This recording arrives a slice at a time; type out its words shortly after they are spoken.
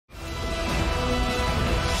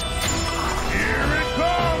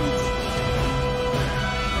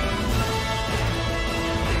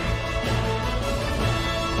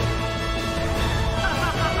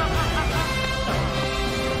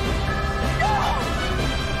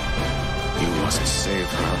must save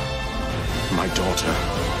her. My daughter.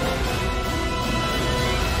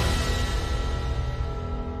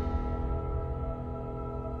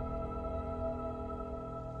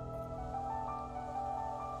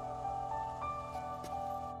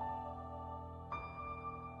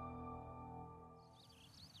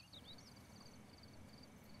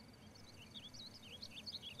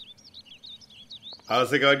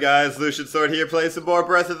 How's it going, guys? Lucian Sword here, playing some more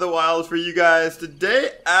Breath of the Wild for you guys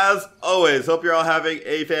today, as always. Hope you're all having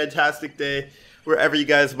a fantastic day, wherever you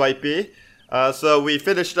guys might be. So we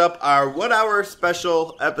finished up our 1 hour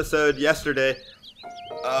special episode yesterday.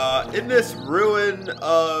 In this ruin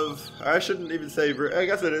of, I shouldn't even say, I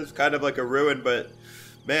guess it is kind of like a ruin, but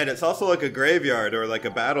man, it's also like a graveyard or like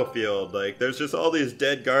a battlefield. Like, there's just all these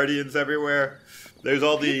dead guardians everywhere. There's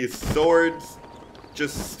all these swords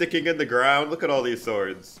just sticking in the ground. Look at all these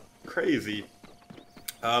swords. Crazy.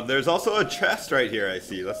 There's also a chest right here, I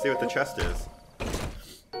see. Let's see what the chest is.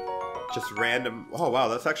 Just random. Oh, wow,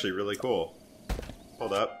 that's actually really cool.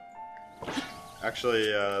 Hold up.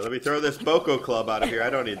 Actually, let me throw this Boko Club out of here. I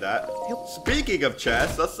don't need that. Speaking of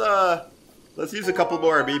chests, let's use a couple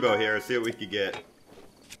more amiibo here and see what we can get.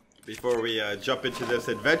 Before we jump into this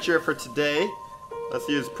adventure for today, let's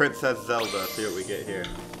use Princess Zelda, see what we get here.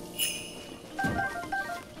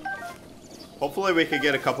 Hopefully we can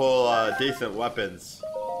get a couple decent weapons.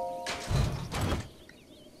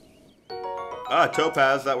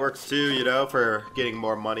 Topaz, that works too, you know, for getting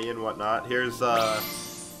more money and whatnot. Here's a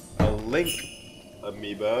Link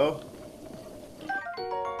amiibo.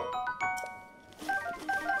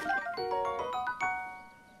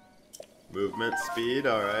 Movement speed,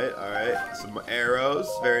 alright, alright. Some arrows,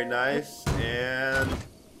 very nice. And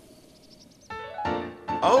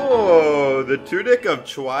oh, the Tunic of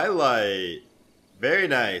Twilight. Very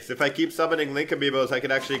nice. If I keep summoning Link amiibos, I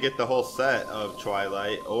can actually get the whole set of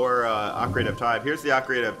Twilight or Ocarina of Time. Here's the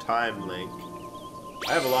Ocarina of Time Link.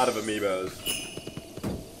 I have a lot of amiibos.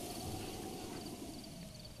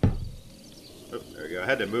 Oh, there we go. I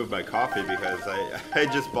had to move my coffee because I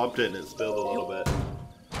just bumped it and it spilled a little bit.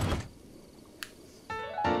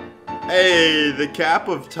 Hey, the Cap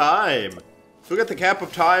of Time. So we got the Cap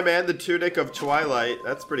of Time and the Tunic of Twilight.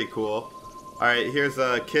 That's pretty cool. Alright, here's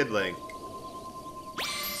a Kid Link.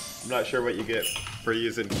 I'm not sure what you get for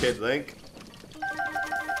using Kid Link.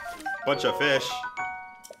 Bunch of fish.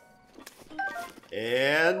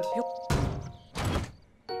 And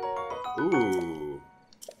ooh.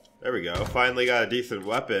 There we go. Finally got a decent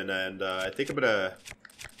weapon, and I think I'm gonna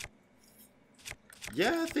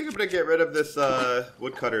get rid of this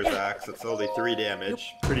woodcutter's axe. It's only 3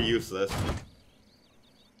 damage. Pretty useless.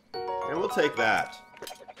 And we'll take that.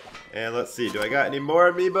 And let's see, do I got any more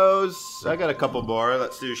amiibos? I got a couple more.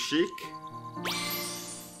 Let's do Sheik.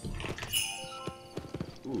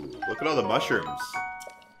 Ooh, look at all the mushrooms.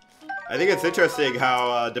 I think it's interesting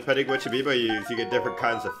how, depending which amiibo you use, you get different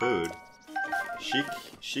kinds of food.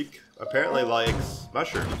 Sheik apparently likes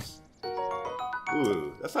mushrooms.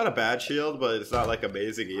 Ooh, that's not a bad shield, but it's not, like,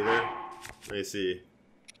 amazing either. Let me see.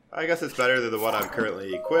 I guess it's better than the one I'm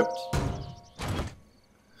currently equipped.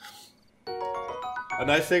 A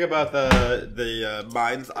nice thing about the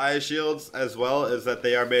Mind's Eye shields as well is that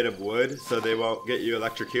they are made of wood, so they won't get you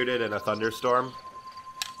electrocuted in a thunderstorm.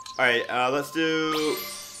 Alright, let's do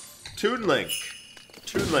Toon Link.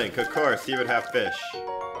 Toon Link, of course, he would have fish.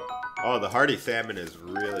 Oh, the Hardy Salmon is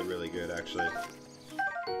really, really good, actually.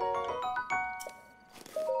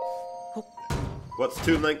 What's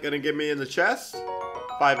Toon Link gonna give me in the chest?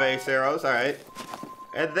 5 ace arrows, alright.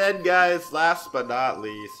 And then, guys, last but not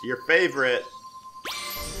least, your favorite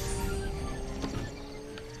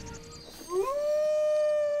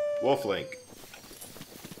Wolf Link,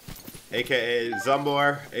 aka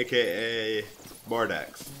Zumbor, aka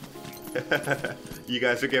Mordex. You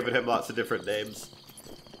guys are giving him lots of different names.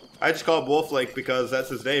 I just call him Wolf Link because that's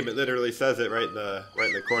his name. It literally says it right in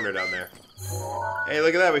the corner down there. Hey,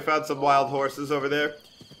 look at that! We found some wild horses over there.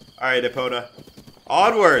 All right, Epona,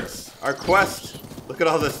 onwards! Our quest. Look at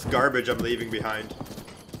all this garbage I'm leaving behind.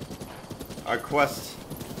 Our quest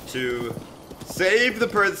to save the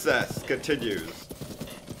princess continues.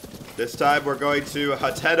 This time we're going to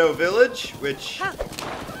Hateno Village, which...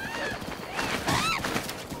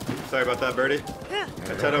 Sorry about that, birdie.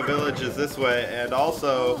 Hateno Village is this way, and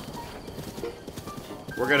also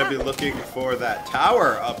we're going to be looking for that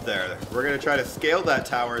tower up there. We're going to try to scale that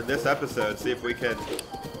tower in this episode, see if we can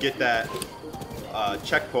get that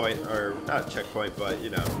checkpoint, or not checkpoint, but,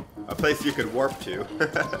 you know, a place you could warp to.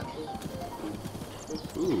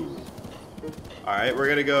 Ooh. Alright, we're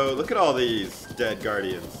going to go... Look at all these dead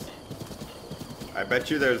guardians. I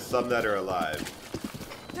bet you there's some that are alive.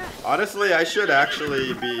 Honestly, I should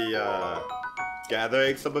actually be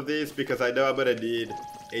gathering some of these because I know I'm going to need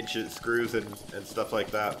ancient screws and stuff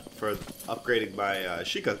like that for upgrading my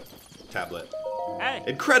Sheikah tablet. Hey.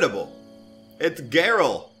 Incredible! It's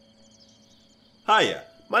Garrel! Hiya,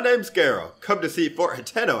 my name's Garrel. Come to see Fort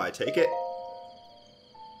Hateno, I take it.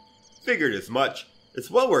 Figured as much. It's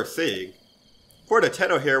well worth seeing. Fort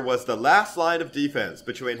Hateno here was the last line of defense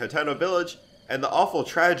between Hateno Village and the awful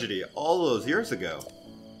tragedy all those years ago.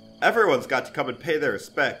 Everyone's got to come and pay their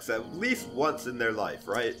respects at least once in their life,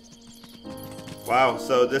 right? Wow,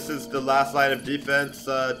 so this is the last line of defense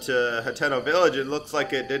to Hateno Village. It looks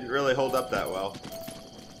like it didn't really hold up that well.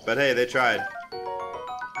 But hey, they tried.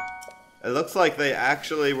 It looks like they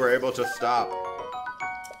actually were able to stop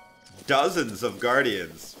dozens of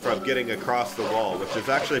guardians from getting across the wall, which is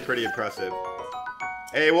actually pretty impressive.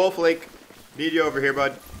 Hey, Wolflink, need you over here,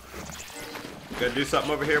 bud. Gonna do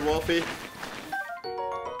something over here, Wolfie?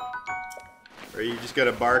 Or are you just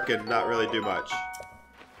gonna bark and not really do much?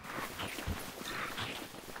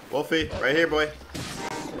 Wolfie, right here, boy.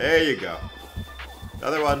 There you go.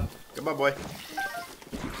 Another one. Come on, boy.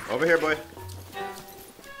 Over here, boy.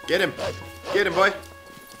 Get him. Get him, boy.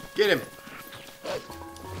 Get him.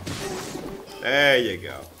 There you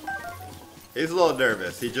go. He's a little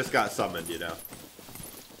nervous. He just got summoned, you know.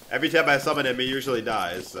 Every time I summon him, he usually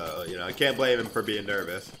dies. So, you know, I can't blame him for being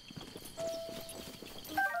nervous.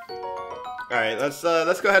 Alright, let's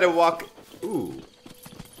go ahead and walk. Ooh.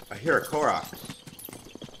 I hear a Korok.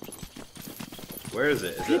 Where is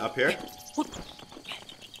it? Is it up here?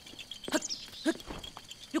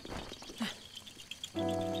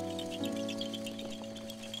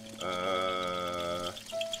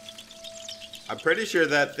 I'm pretty sure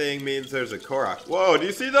that thing means there's a Korok. Whoa, do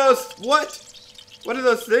you see those? What? What are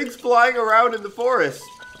those things flying around in the forest?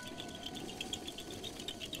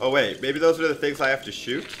 Oh wait, maybe those are the things I have to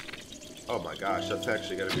shoot? Oh my gosh, that's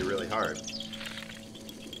actually gonna be really hard.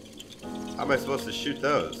 How am I supposed to shoot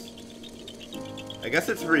those? I guess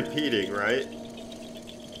it's repeating, right?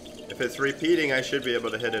 If it's repeating, I should be able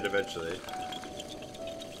to hit it eventually.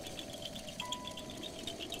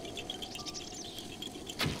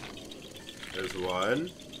 There's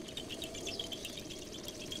one.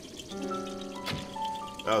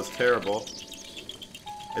 That was terrible.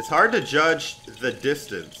 It's hard to judge the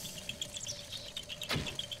distance.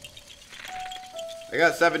 I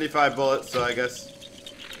got 75 bullets, so I guess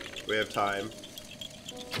we have time.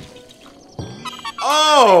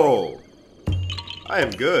 Oh! I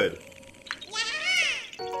am good.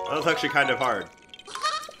 That was actually kind of hard.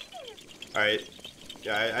 Alright.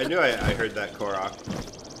 Yeah, I knew I heard that Korok.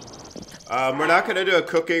 We're not going to do a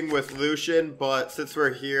cooking with Lucian, but since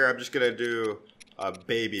we're here, I'm just going to do a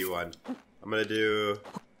baby one. I'm going to do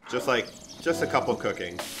just a couple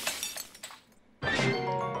cooking.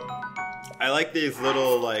 I like these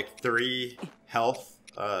little, like, 3 health,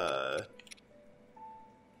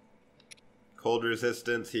 cold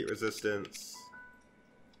resistance, heat resistance,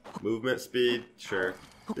 movement speed, sure.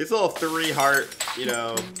 These little 3 heart, you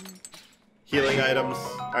know, healing items.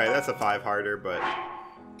 Alright, that's a 5 hearter, but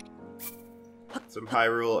some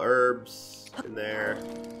Hyrule herbs in there.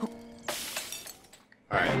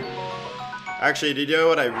 Alright. Actually, do you know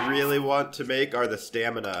what I really want to make are the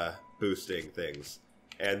stamina boosting things.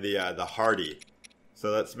 And the hardy.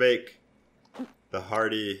 So let's make the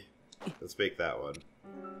hardy. Let's make that one.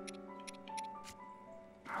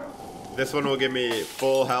 This one will give me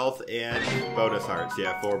full health and bonus hearts.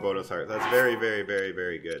 Yeah, 4 bonus hearts. That's very, very, very,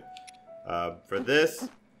 very good. For this,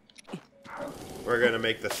 we're going to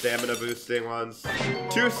make the stamina boosting ones.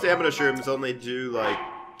 2 stamina shrooms only do like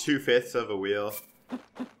 2/5 of a wheel.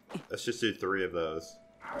 Let's just do 3 of those.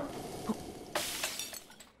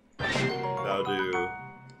 That'll do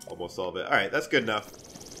almost all of it. Alright, that's good enough.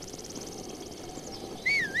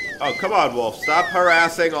 Oh, come on, Wolf. Stop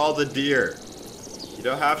harassing all the deer. You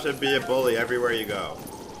don't have to be a bully everywhere you go.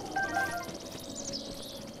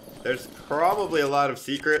 There's probably a lot of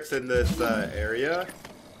secrets in this area.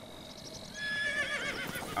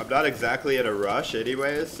 I'm not exactly in a rush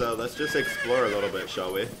anyways, so let's just explore a little bit,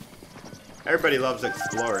 shall we? Everybody loves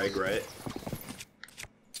exploring, right?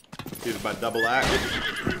 Use my double axe.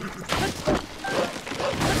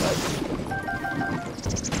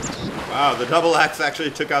 Wow, the double axe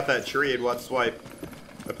actually took out that tree in one swipe.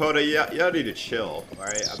 Opponent, you don't need to chill,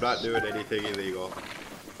 alright? I'm not doing anything illegal.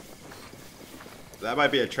 That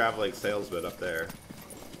might be a traveling salesman up there.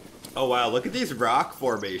 Oh wow, look at these rock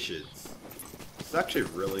formations. It's actually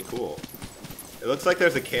really cool. It looks like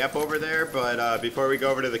there's a camp over there, but before we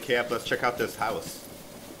go over to the camp, let's check out this house.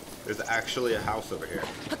 There's actually a house over here.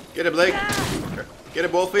 Get him, Link! Get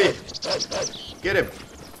him, Wolfie! Get him!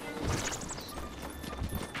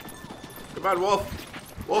 Come on,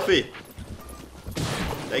 Wolf. Wolfie.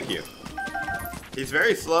 Thank you. He's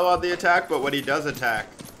very slow on the attack, but when he does attack,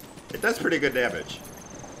 it does pretty good damage.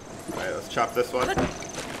 Alright, let's chop this one.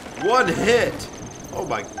 One hit! Oh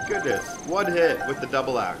my goodness. One hit with the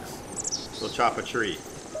double axe. We'll chop a tree.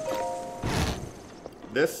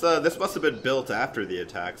 This must have been built after the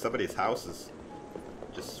attack. Somebody's house is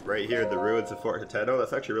just right here in the ruins of Fort Hateno.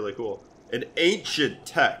 That's actually really cool. An ancient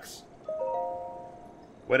text.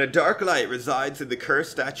 When a dark light resides in the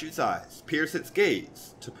cursed statue's eyes, pierce its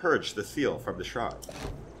gaze to purge the seal from the shrine.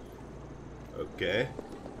 Okay.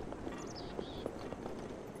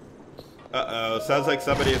 Uh-oh, sounds like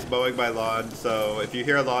somebody is mowing my lawn, so if you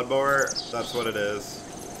hear a lawnmower, that's what it is.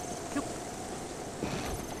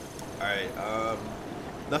 Alright,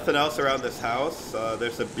 nothing else around this house.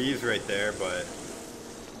 There's some bees right there, but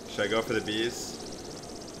should I go for the bees?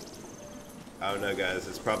 I don't know, guys.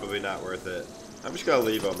 It's probably not worth it. I'm just gonna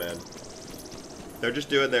leave them, man. They're just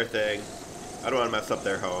doing their thing. I don't want to mess up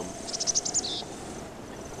their home.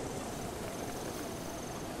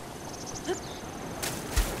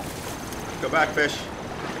 Go back, fish.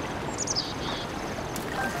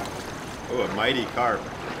 Oh, a mighty carp.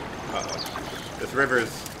 Uh-oh. This river is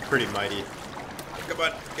pretty mighty. Come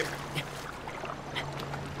on.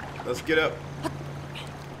 Let's get up.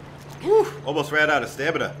 Whew, almost ran out of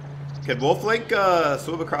stamina. Can Wolflink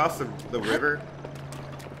swim across the river?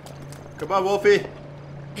 Come on, Wolfie.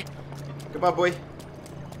 Come on, boy.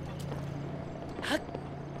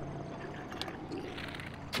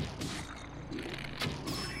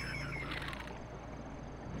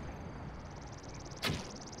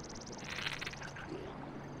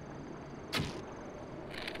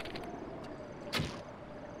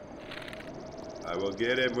 I will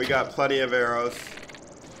get him. We got plenty of arrows.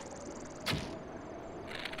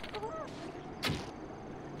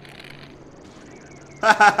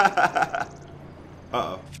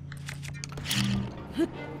 Uh-oh.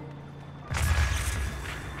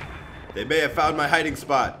 They may have found my hiding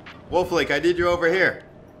spot. Wolflink, I need you over here.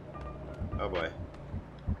 Oh boy.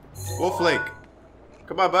 Wolflink.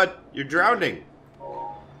 Come on, bud. You're drowning.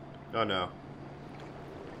 Oh no.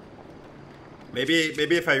 Maybe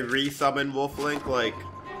if I re-summon Wolflink, like,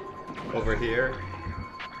 over here.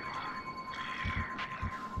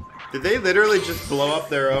 Did they literally just blow up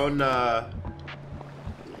their own,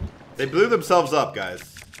 They blew themselves up,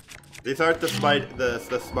 guys. These aren't the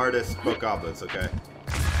smartest bokoblins, okay?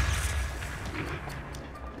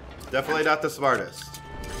 Definitely not the smartest.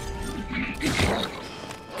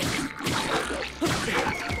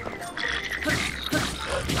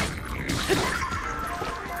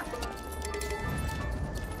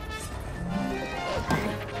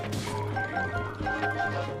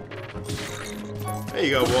 There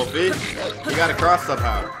you go, Wolfie. You got across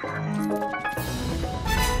somehow.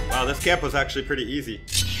 Wow, this camp was actually pretty easy.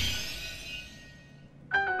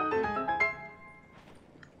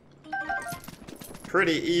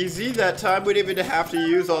 Pretty easy. That time we didn't even have to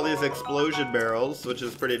use all these explosion barrels, which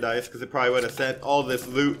is pretty nice because it probably would have sent all this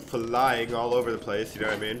loot flying all over the place, you know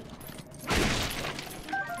what I mean?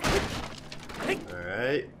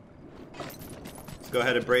 Alright. Let's go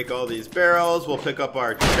ahead and break all these barrels. We'll pick up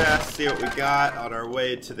our chest, see what we got on our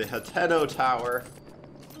way to the Hateno Tower.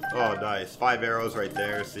 Oh, nice. 5 arrows right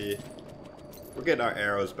there, see? We're getting our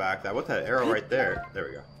arrows back. What's that arrow right there? There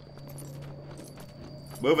we go.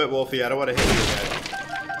 Move it, Wolfie. I don't want to hit you again.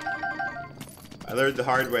 I learned the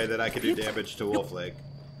hard way that I can do damage to Wolflink.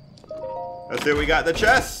 Let's see what we got in the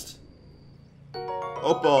chest.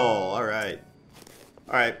 Opal. Alright.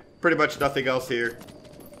 Alright. Pretty much nothing else here.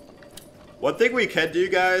 One thing we can do,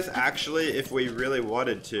 guys, actually, if we really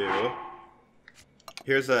wanted to.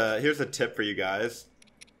 Here's a tip for you guys.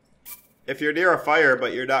 If you're near a fire,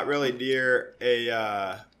 but you're not really near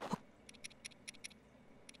a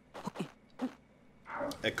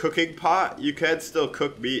cooking pot, you can still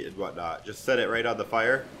cook meat and whatnot. Just set it right on the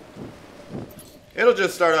fire. It'll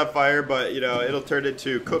just start on fire, but, you know, it'll turn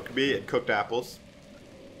into cooked meat and cooked apples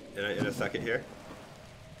in a second here.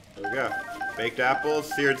 There we go. Baked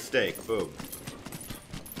apples, seared steak. Boom.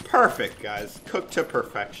 Perfect, guys. Cooked to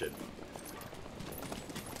perfection.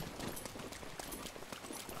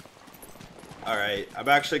 Alright, I'm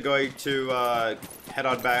actually going to head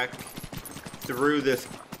on back through this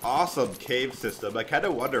awesome cave system. I kind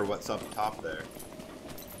of wonder what's up top there.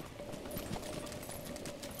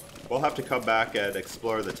 We'll have to come back and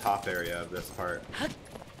explore the top area of this part.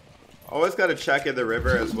 Always got to check in the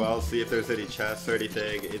river as well, see if there's any chests or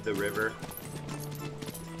anything in the river.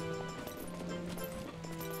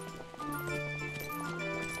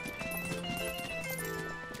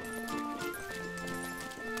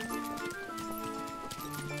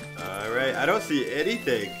 Alright, I don't see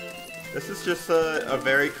anything. This is just a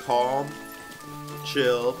very calm,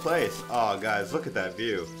 chill place. Oh, guys, look at that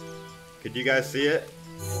view. Could you guys see it?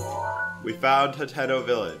 We found Hateno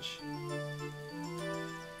Village.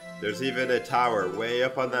 There's even a tower way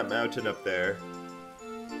up on that mountain up there.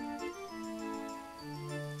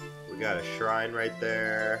 We got a shrine right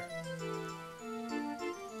there.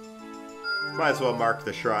 Might as well mark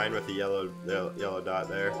the shrine with the yellow dot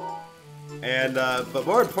there. And, but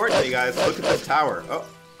more importantly, guys, look at this tower. Oh,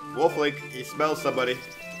 Wolflink, he smells somebody.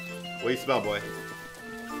 What do you smell, boy?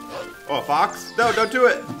 Oh, a fox? No, don't do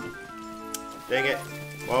it! Dang it.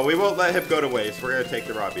 Well, we won't let him go to waste. We're gonna take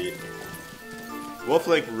the raw beef.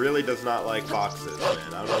 Wolflink really does not like foxes, man.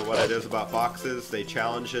 I don't know what it is about foxes. They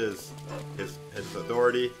challenge his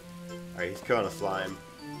authority. Alright, he's killing a slime.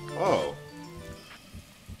 Oh.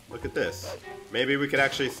 Look at this. Maybe we could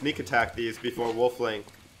actually sneak attack these before Wolflink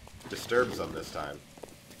disturbs them this time.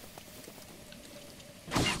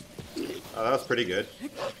 Oh, that was pretty good.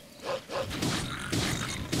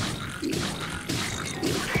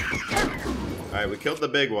 Alright, we killed the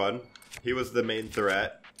big one. He was the main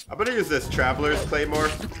threat. I'm gonna use this Traveler's Claymore.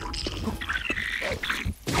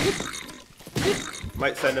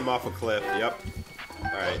 Might send him off a cliff, yep.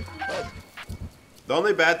 Alright. The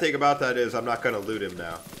only bad thing about that is I'm not gonna loot him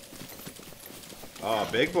now. Oh,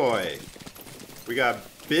 big boy. We got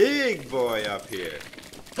big boy up here.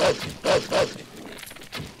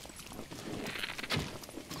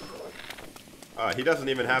 He doesn't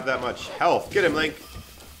even have that much health. Get him, Link.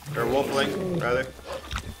 Or Wolflink, rather.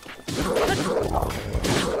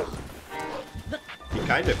 He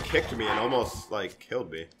kind of kicked me and almost, like,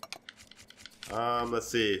 killed me. Let's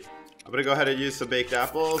see. I'm gonna go ahead and use some baked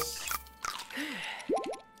apples.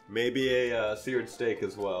 Maybe a seared steak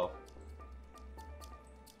as well.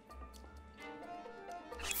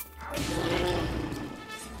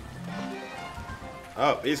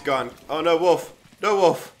 Oh, he's gone. Oh no, Wolf. No,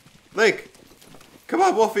 Wolf. Link. Come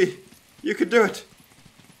on, Wolfie. You can do it.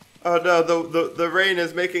 Oh no, the rain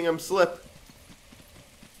is making him slip.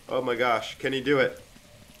 Oh my gosh, can he do it?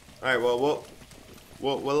 All right, well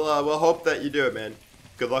we'll hope that you do it, man.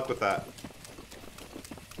 Good luck with that.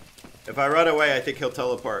 If I run away, I think he'll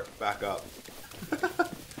teleport back up.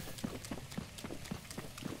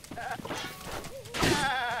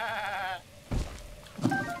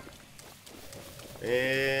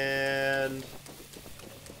 And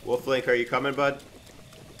Wolflink, are you coming, bud?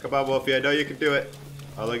 Come on, Wolfie, I know you can do it.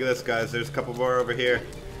 Oh, look at this, guys. There's a couple more over here.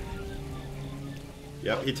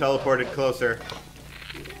 Yep, he teleported closer.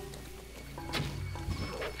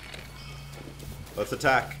 Let's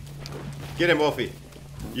attack. Get him, Wolfie.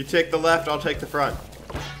 You take the left, I'll take the front.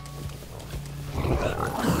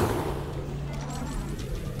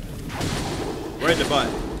 Right in the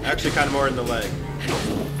butt. Actually, kind of more in the leg.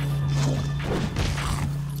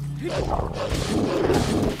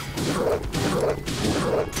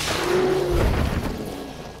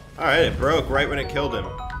 Alright, it broke right when it killed him.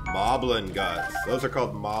 Moblin guts. Those are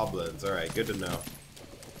called moblins. Alright, good to know.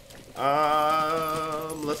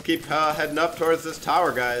 Let's keep heading up towards this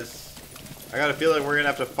tower, guys. I got a feeling we're gonna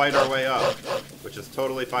have to fight our way up, which is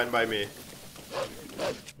totally fine by me.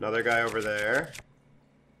 Another guy over there.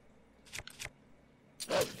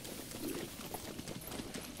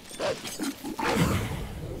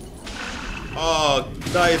 Oh,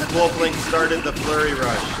 nice. Wolflink started the flurry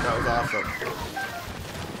rush. That was awesome.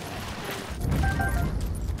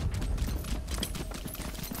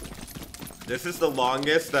 This is the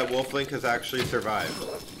longest that Wolflink has actually survived.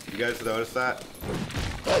 You guys notice that?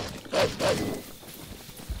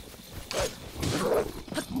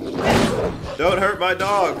 Don't hurt my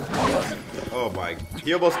dog! Oh my.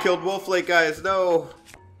 He almost killed Wolflink, guys. No!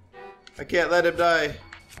 I can't let him die.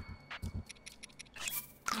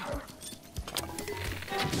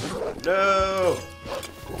 No!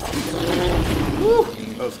 Woo!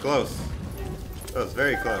 That was close. That was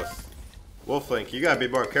very close. Wolflink, you gotta be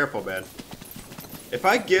more careful, man. If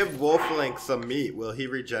I give Wolflink some meat, will he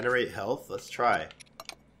regenerate health? Let's try.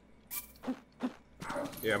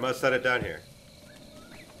 Yeah, I'm gonna set it down here.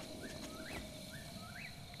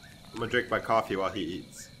 I'm gonna drink my coffee while he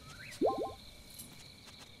eats.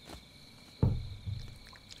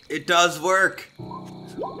 It does work!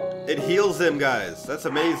 It heals him, guys. That's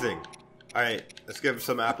amazing. Alright, let's give him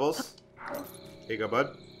some apples. Here you go,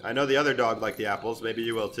 bud. I know the other dog liked the apples. Maybe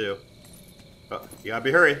you will too. Oh, you gotta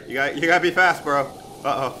be hurry. You gotta be fast, bro.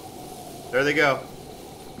 Uh-oh. There they go.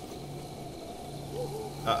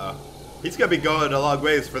 Uh-oh. He's gonna be going a long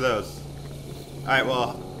ways for those. Alright,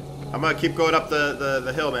 well, I'm gonna keep going up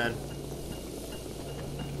the hill, man.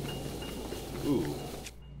 Ooh.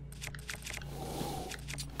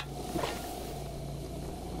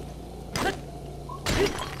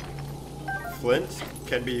 flint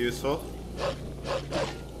can be useful.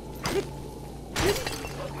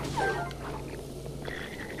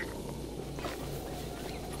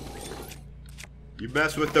 You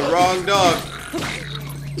mess with the wrong dog.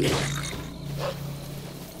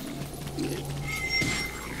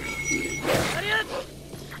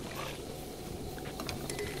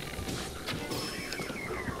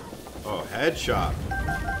 Oh, headshot.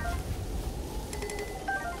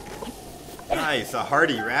 Nice, a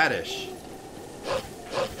hearty radish.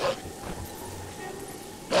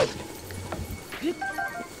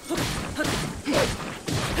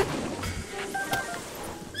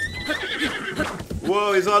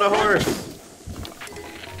 Whoa, he's on a horse.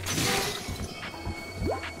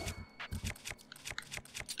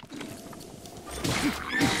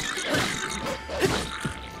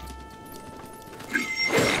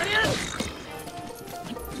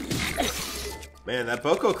 Man, that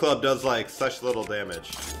Boko Club does like such little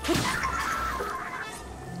damage.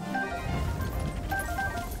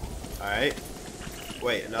 Alright.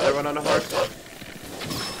 Wait, another one on a horse?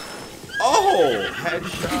 Oh!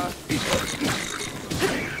 Headshot.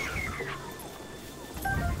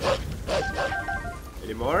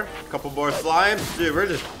 Any more? A couple more slimes? Dude, we're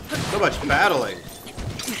just so much battling.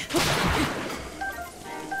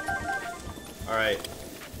 Alright.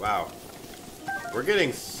 Wow. We're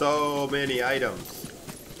getting so many items.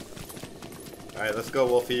 Alright, let's go,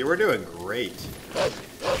 Wolfie. We're doing great.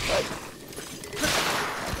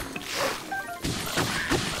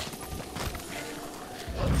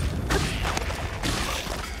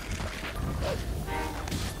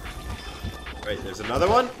 Wait, there's another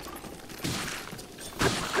one?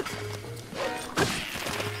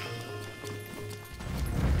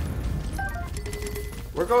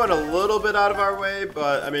 We're going a little bit out of our way,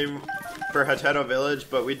 but I mean, for Hateno Village,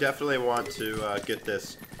 but we definitely want to get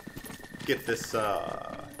this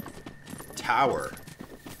tower.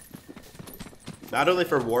 Not only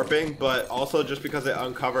for warping, but also just because it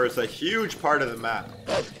uncovers a huge part of the map.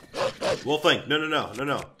 Wolfling,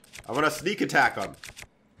 no. I want to sneak attack him.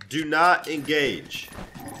 Do not engage.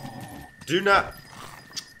 Do not.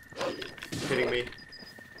 Are you kidding me?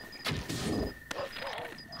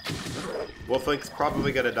 Wolflink's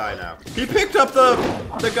probably gonna die now. He picked up the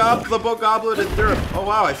Bogoblin and threw him. Oh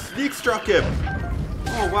wow, I sneak struck him.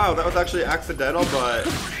 Oh wow, that was actually accidental, but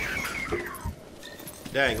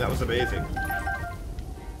dang, that was amazing.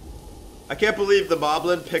 I can't believe the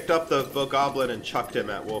Moblin picked up the Bogoblin and chucked him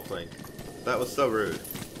at Wolflink. That was so rude.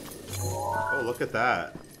 Oh, look at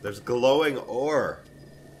that. There's glowing ore.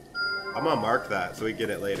 I'm gonna mark that so we get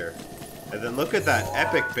it later. And then look at that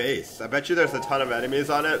epic base. I bet you there's a ton of enemies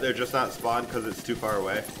on it. They're just not spawned because it's too far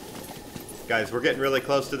away. Guys, we're getting really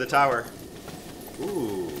close to the tower.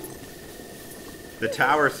 Ooh. The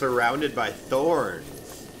tower surrounded by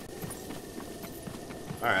thorns.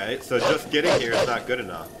 Alright, so just getting here is not good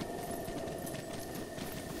enough.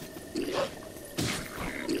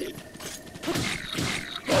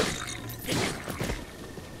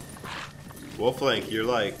 Wolflink, you're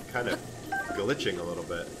like kind of glitching a little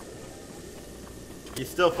bit. He's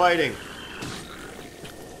still fighting.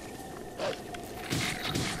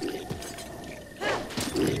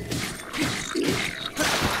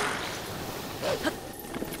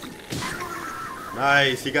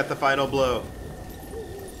 Nice, he got the final blow.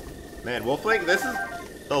 Man, Wolflink, this is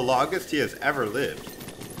the longest he has ever lived.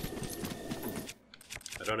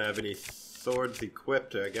 I don't have any swords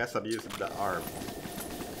equipped. I guess I'm using the arm.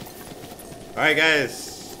 Alright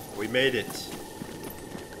guys, we made it.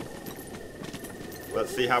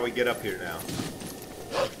 Let's see how we get up here now.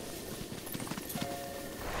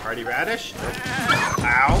 Party radish?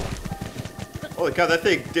 Ow! Holy cow, that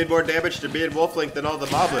thing did more damage to me and Wolflink than all the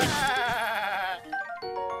moblins.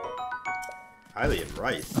 Highly in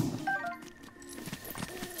rice.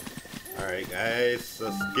 Alright guys,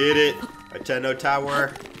 let's get it. Hateno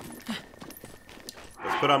Tower.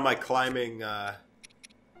 Let's put on my climbing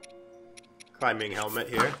helmet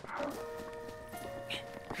here.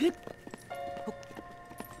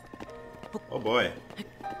 Oh boy.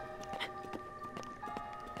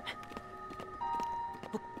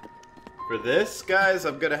 For this, guys,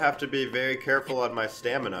 I'm gonna have to be very careful on my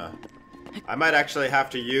stamina. I might actually have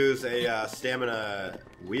to use a stamina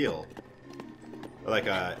wheel. Like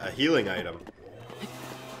a healing item.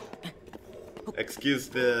 Excuse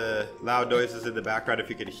the loud noises in the background if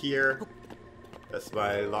you can hear. That's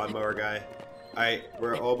my lawnmower guy. Alright,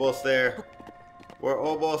 we're almost there. We're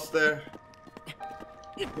almost there.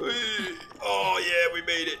 Oh yeah, we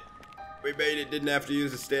made it. We made it. Didn't have to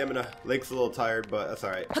use the stamina. Link's a little tired, but that's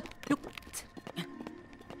alright.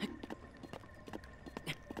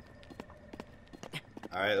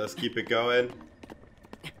 Alright, let's keep it going.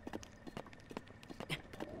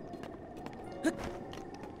 There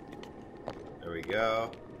we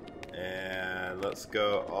go. And let's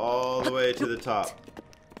go all the way to the top.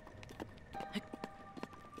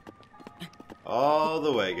 All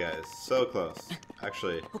the way, guys. So close.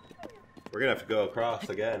 Actually, we're gonna have to go across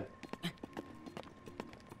again.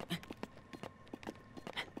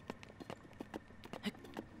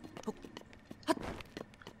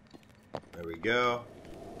 There we go.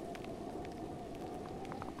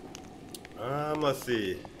 Let's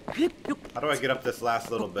see. How do I get up this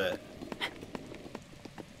last little bit? I'm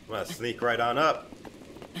gonna sneak right on up.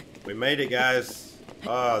 We made it, guys.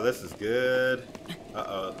 Oh, this is good.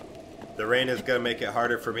 Uh-oh. The rain is gonna make it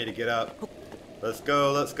harder for me to get up. Let's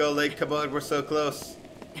go, Link. Come on, we're so close.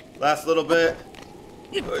 Last little bit.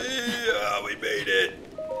 Yeah, we made it.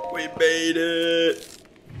 We made it.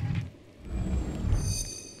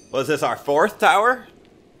 Was this our 4th tower?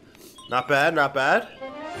 Not bad, not bad.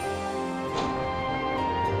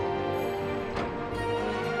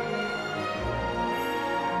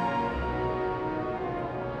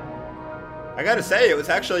 I gotta say, it was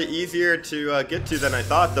actually easier to get to than I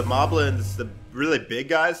thought. The moblins, the really big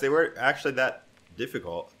guys, they weren't actually that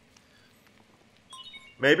difficult.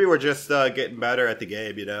 Maybe we're just getting better at the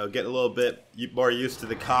game, you know, getting a little bit more used to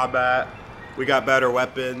the combat. We got better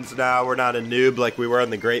weapons now. We're not a noob like we were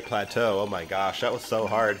on the Great Plateau. Oh my gosh, that was so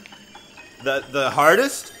hard.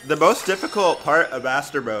 The most difficult part of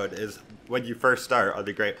Master Mode is when you first start on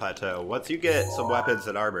the Great Plateau. Once you get some weapons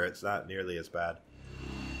and armor, it's not nearly as bad.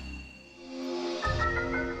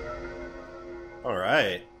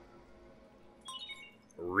 Alright.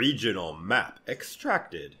 Regional map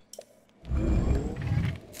extracted.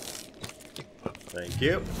 Thank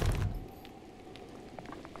you.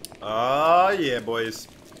 Oh yeah, boys.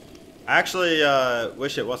 I actually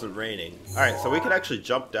wish it wasn't raining. Alright, so we could actually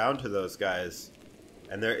jump down to those guys.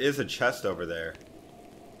 And there is a chest over there.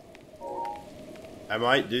 I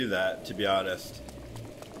might do that, to be honest.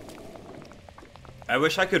 I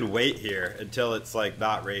wish I could wait here until it's like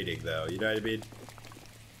not raining though, you know what I mean?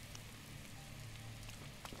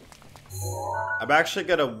 I'm actually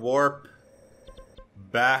gonna warp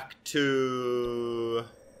back to...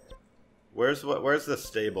 Where's the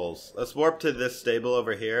stables? Let's warp to this stable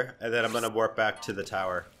over here, and then I'm gonna warp back to the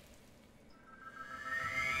tower.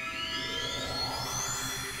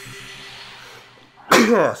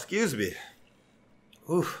 Excuse me.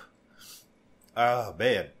 Oof. Oh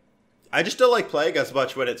man. I just don't like playing as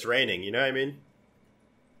much when it's raining, you know what I mean?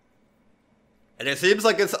 And it seems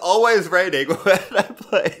like it's always raining when I'm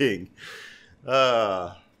playing.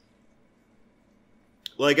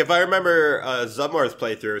 Like, if I remember Zumwar's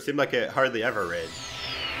playthrough, it seemed like it hardly ever rained.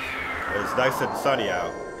 It was nice and sunny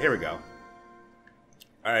out. Here we go.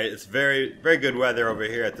 Alright, it's very, very good weather over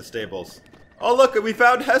here at the stables. Oh, look, we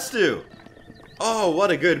found Hestu! Oh,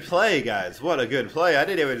 what a good play, guys. What a good play. I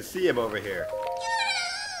didn't even see him over here.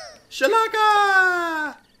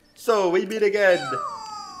 Shalaka! So, we meet again.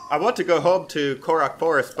 I want to go home to Korok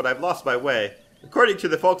Forest, but I've lost my way. According to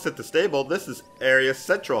the folks at the stable, this is area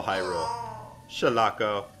central Hyrule.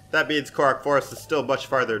 Shalako. That means Korok Forest is still much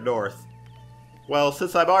farther north. Well,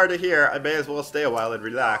 since I'm already here, I may as well stay a while and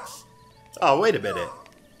relax. Oh, wait a minute.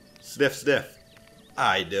 Sniff, sniff.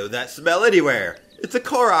 I know that smell anywhere. It's a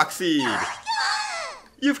Korok seed.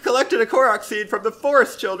 You've collected a Korok seed from the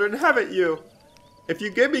forest children, haven't you? If you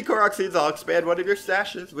give me Korok seeds, I'll expand one of your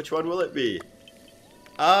stashes. Which one will it be?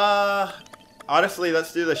 Honestly,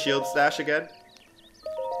 let's do the shield stash again.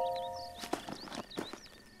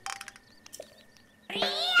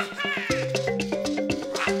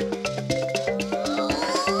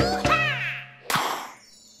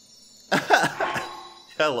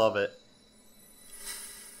 I love it.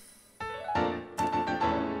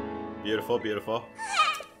 Beautiful, beautiful.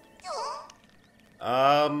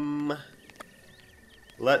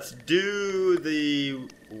 Let's do the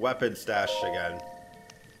weapon stash again.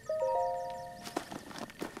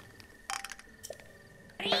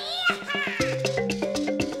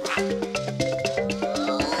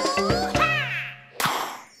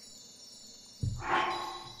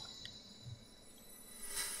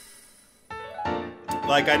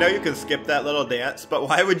 Like, I know you can skip that little dance, but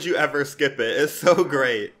why would you ever skip it? It's so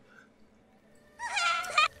great.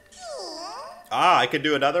 Ah, I can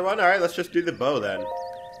do another one? Alright, let's just do the bow then.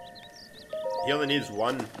 He only needs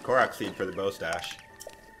one Korok seed for the bow stash.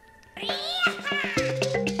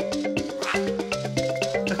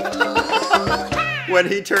 When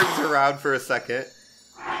he turns around for a second,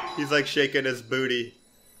 he's like shaking his booty.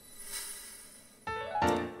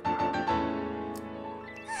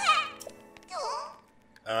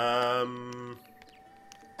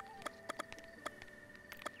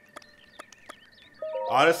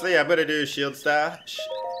 Honestly, I'm gonna do shield stash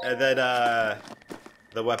and then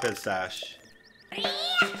the weapon stash.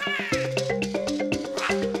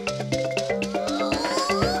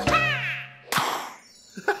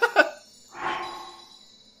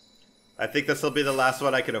 I think this will be the last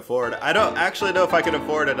one I can afford. I don't actually know if I can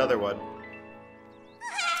afford another one.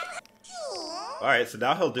 Alright, so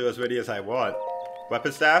now he'll do as many as I want.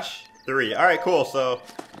 Weapon stash? 3. Alright, cool. So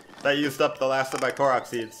that used up the last of my Korok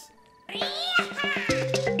seeds.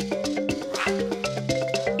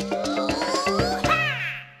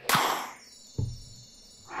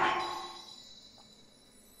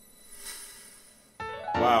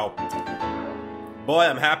 Wow. Boy,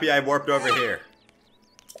 I'm happy I warped over here.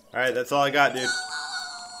 Alright, that's all I got, dude.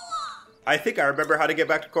 I think I remember how to get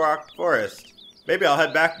back to Korok Forest. Maybe I'll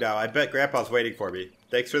head back now. I bet Grandpa's waiting for me.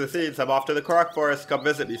 Thanks for the seeds. I'm off to the Korok Forest. Come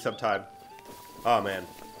visit me sometime. Oh, man.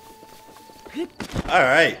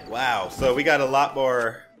 Alright, wow. So we got a lot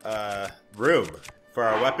more room for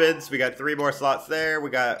our weapons. We got 3 more slots there. We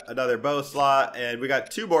got another bow slot. And we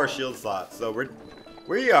got 2 more shield slots. So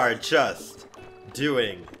we are just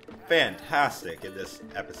doing fantastic in this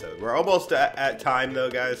episode. We're almost at time though,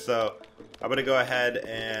 guys, so I'm gonna go ahead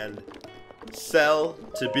and sell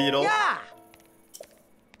to Beetle. Yeah.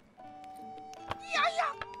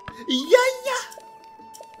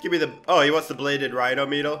 Give me the, oh, he wants the bladed rhino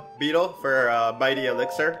beetle for mighty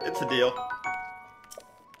elixir. It's a deal.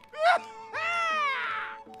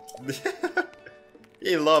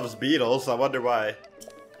 He loves beetles. I wonder why.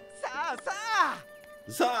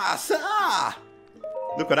 Sa.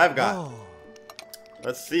 Look what I've got. Oh.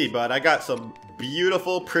 Let's see, bud. I got some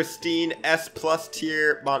beautiful, pristine S+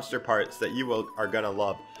 tier monster parts that you are gonna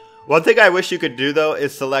love. One thing I wish you could do though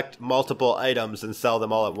is select multiple items and sell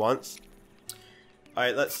them all at once. All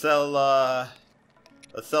right, let's sell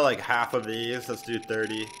like half of these. Let's do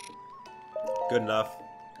 30. Good enough.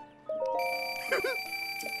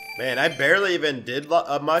 Man, I barely even did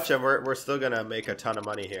much, and we're still gonna make a ton of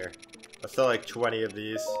money here. Let's sell like 20 of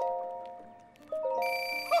these.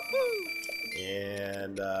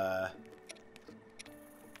 And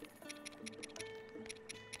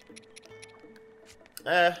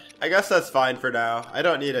I guess that's fine for now. I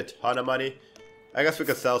don't need a ton of money. I guess we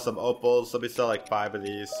could sell some opals. Let me sell like 5 of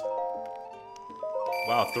these.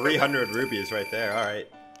 Wow, 300 rupees right there. Alright.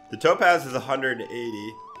 The topaz is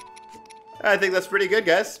 180. I think that's pretty good,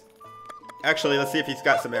 guys. Actually, let's see if he's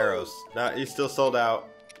got some arrows. No, he's still sold out.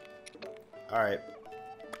 Alright.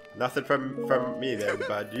 Nothing from me there,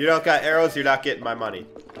 bud. You don't got arrows, you're not getting my money.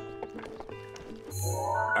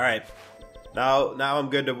 Alright. Now I'm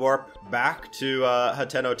good to warp back to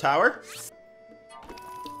Hateno Tower.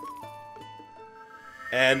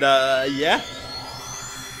 And yeah.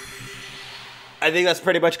 I think that's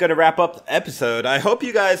pretty much going to wrap up the episode. I hope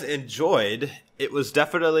you guys enjoyed. It was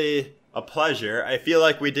definitely a pleasure. I feel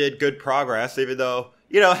like we did good progress, even though,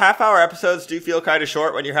 you know, half-hour episodes do feel kind of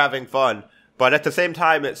short when you're having fun. But at the same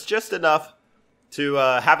time, it's just enough to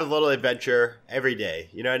have a little adventure every day.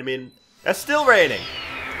 You know what I mean? It's still raining.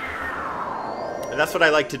 And that's what I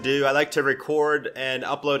like to do. I like to record and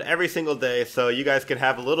upload every single day so you guys can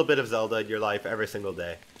have a little bit of Zelda in your life every single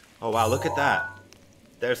day. Oh, wow, look at that.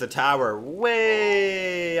 There's a tower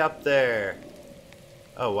way up there.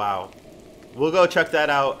 Oh, wow. We'll go check that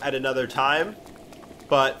out at another time.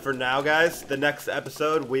 But for now, guys, the next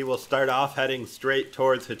episode, we will start off heading straight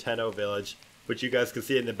towards Hateno Village, which you guys can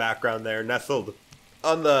see in the background there, nestled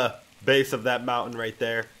on the base of that mountain right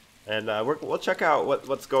there. And we'll check out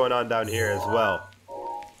what's going on down here as well.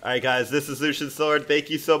 Alright, guys, this is Lucian Sword.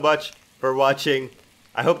 Thank you so much for watching.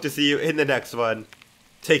 I hope to see you in the next one.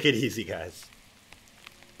 Take it easy, guys.